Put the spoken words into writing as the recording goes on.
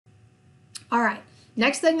All right,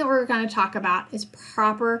 next thing that we're going to talk about is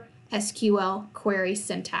proper SQL query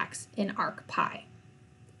syntax in ArcPy.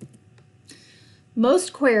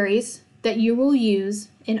 Most queries that you will use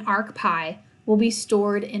in ArcPy will be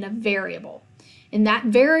stored in a variable. And that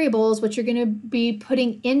variable is what you're going to be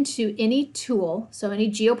putting into any tool, so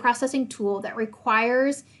any geoprocessing tool that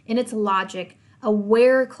requires in its logic a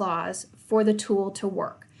where clause for the tool to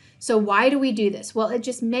work. So why do we do this? Well, it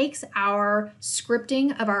just makes our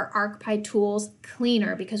scripting of our ArcPy tools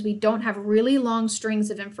cleaner because we don't have really long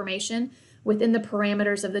strings of information within the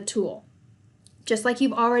parameters of the tool. Just like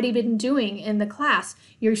you've already been doing in the class,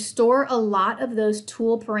 you store a lot of those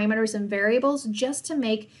tool parameters and variables just to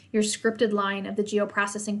make your scripted line of the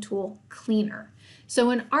geoprocessing tool cleaner.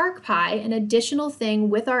 So in ArcPy, an additional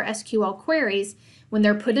thing with our SQL queries, when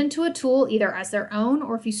they're put into a tool either as their own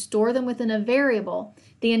or if you store them within a variable,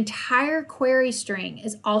 the entire query string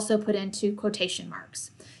is also put into quotation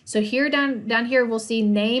marks. So here down here we'll see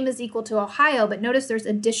name is equal to Ohio, but notice there's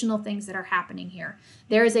additional things that are happening here.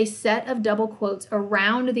 There is a set of double quotes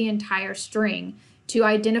around the entire string to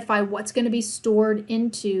identify what's going to be stored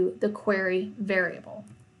into the query variable.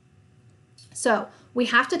 So we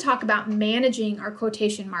have to talk about managing our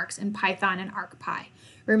quotation marks in Python and ArcPy.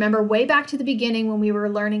 Remember way back to the beginning when we were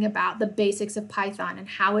learning about the basics of Python and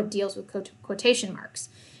how it deals with quotation marks.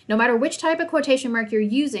 No matter which type of quotation mark you're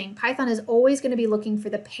using, Python is always going to be looking for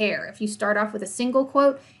the pair. If you start off with a single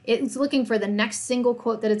quote, it's looking for the next single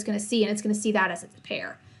quote that it's going to see, and it's going to see that as its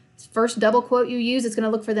pair. First double quote you use, it's going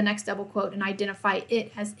to look for the next double quote and identify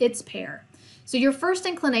it as its pair. So your first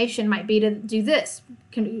inclination might be to do this.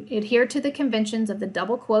 Adhere to the conventions of the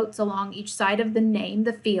double quotes along each side of the name,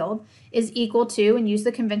 the field, is equal to, and use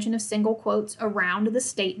the convention of single quotes around the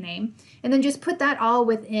state name, and then just put that all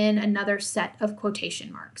within another set of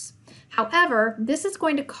quotation marks. However, this is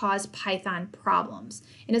going to cause Python problems.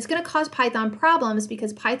 And it's going to cause Python problems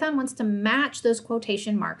because Python wants to match those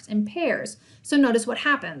quotation marks in pairs. So notice what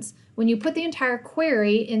happens. When you put the entire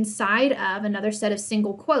query inside of another set of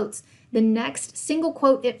single quotes, the next single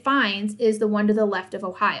quote it finds is the one to the left of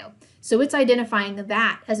Ohio. So it's identifying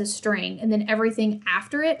that as a string, and then everything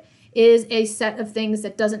after it is a set of things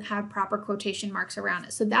that doesn't have proper quotation marks around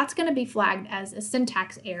it. So that's going to be flagged as a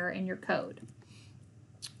syntax error in your code.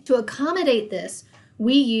 To accommodate this,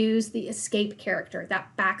 we use the escape character, that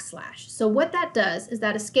backslash. So what that does is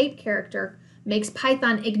that escape character makes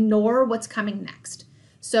Python ignore what's coming next.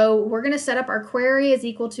 So we're going to set up our query is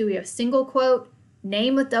equal to, we have single quote,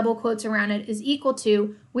 name with double quotes around it is equal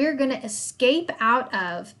to, we're going to escape out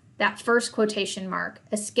of that first quotation mark,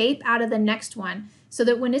 escape out of the next one, so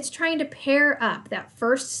that when it's trying to pair up that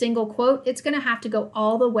first single quote, it's going to have to go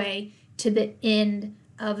all the way to the end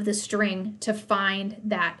of the string to find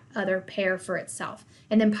that other pair for itself.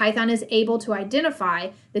 And then Python is able to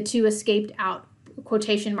identify the two escaped out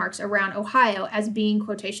quotation marks around Ohio as being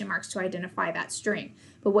quotation marks to identify that string.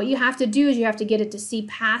 But what you have to do is you have to get it to see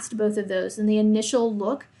past both of those in the initial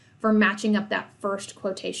look for matching up that first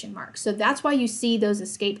quotation mark. So that's why you see those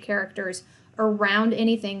escape characters around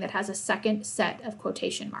anything that has a second set of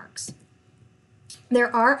quotation marks.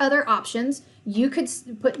 There are other options. You could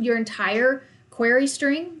put your entire query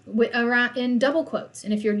string around in double quotes,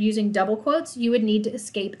 and if you're using double quotes, you would need to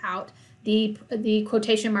escape out the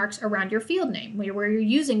quotation marks around your field name where you're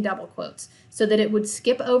using double quotes so that it would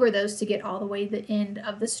skip over those to get all the way to the end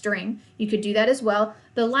of the string. You could do that as well.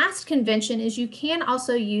 The last convention is you can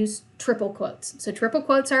also use triple quotes. So triple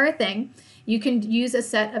quotes are a thing. You can use a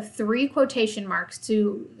set of 3 quotation marks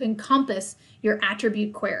to encompass your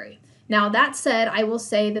attribute query. Now that said, I will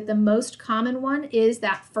say that the most common one is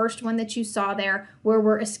that first one that you saw there where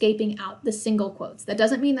we're escaping out the single quotes. That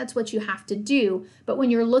doesn't mean that's what you have to do, but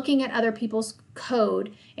when you're looking at other people's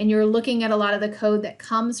code and you're looking at a lot of the code that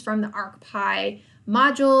comes from the ArcPy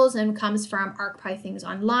modules and comes from ArcPy things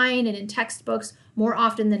online and in textbooks, more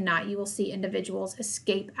often than not you will see individuals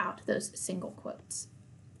escape out those single quotes.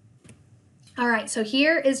 All right, so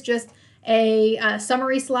here is just a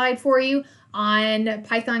summary slide for you on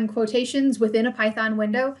Python quotations within a Python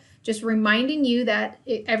window, just reminding you that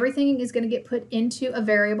everything is going to get put into a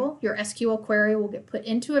variable. Your SQL query will get put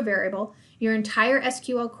into a variable. Your entire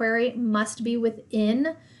SQL query must be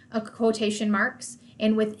within a quotation marks,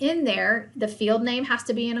 and within there, the field name has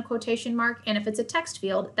to be in a quotation mark, and if it's a text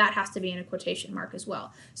field, that has to be in a quotation mark as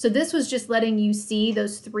well. So this was just letting you see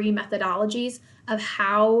those 3 methodologies of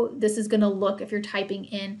how this is going to look if you're typing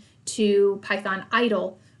in to Python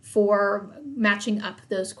idle for matching up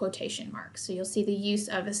those quotation marks. So you'll see the use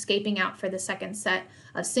of escaping out for the second set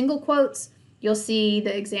of single quotes. You'll see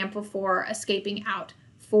the example for escaping out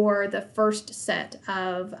for the first set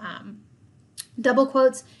of double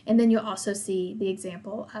quotes, and then you'll also see the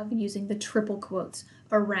example of using the triple quotes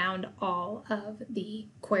around all of the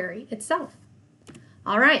query itself.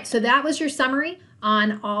 All right, so that was your summary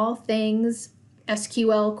on all things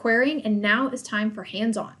SQL querying, and now it's time for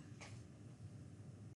hands-on.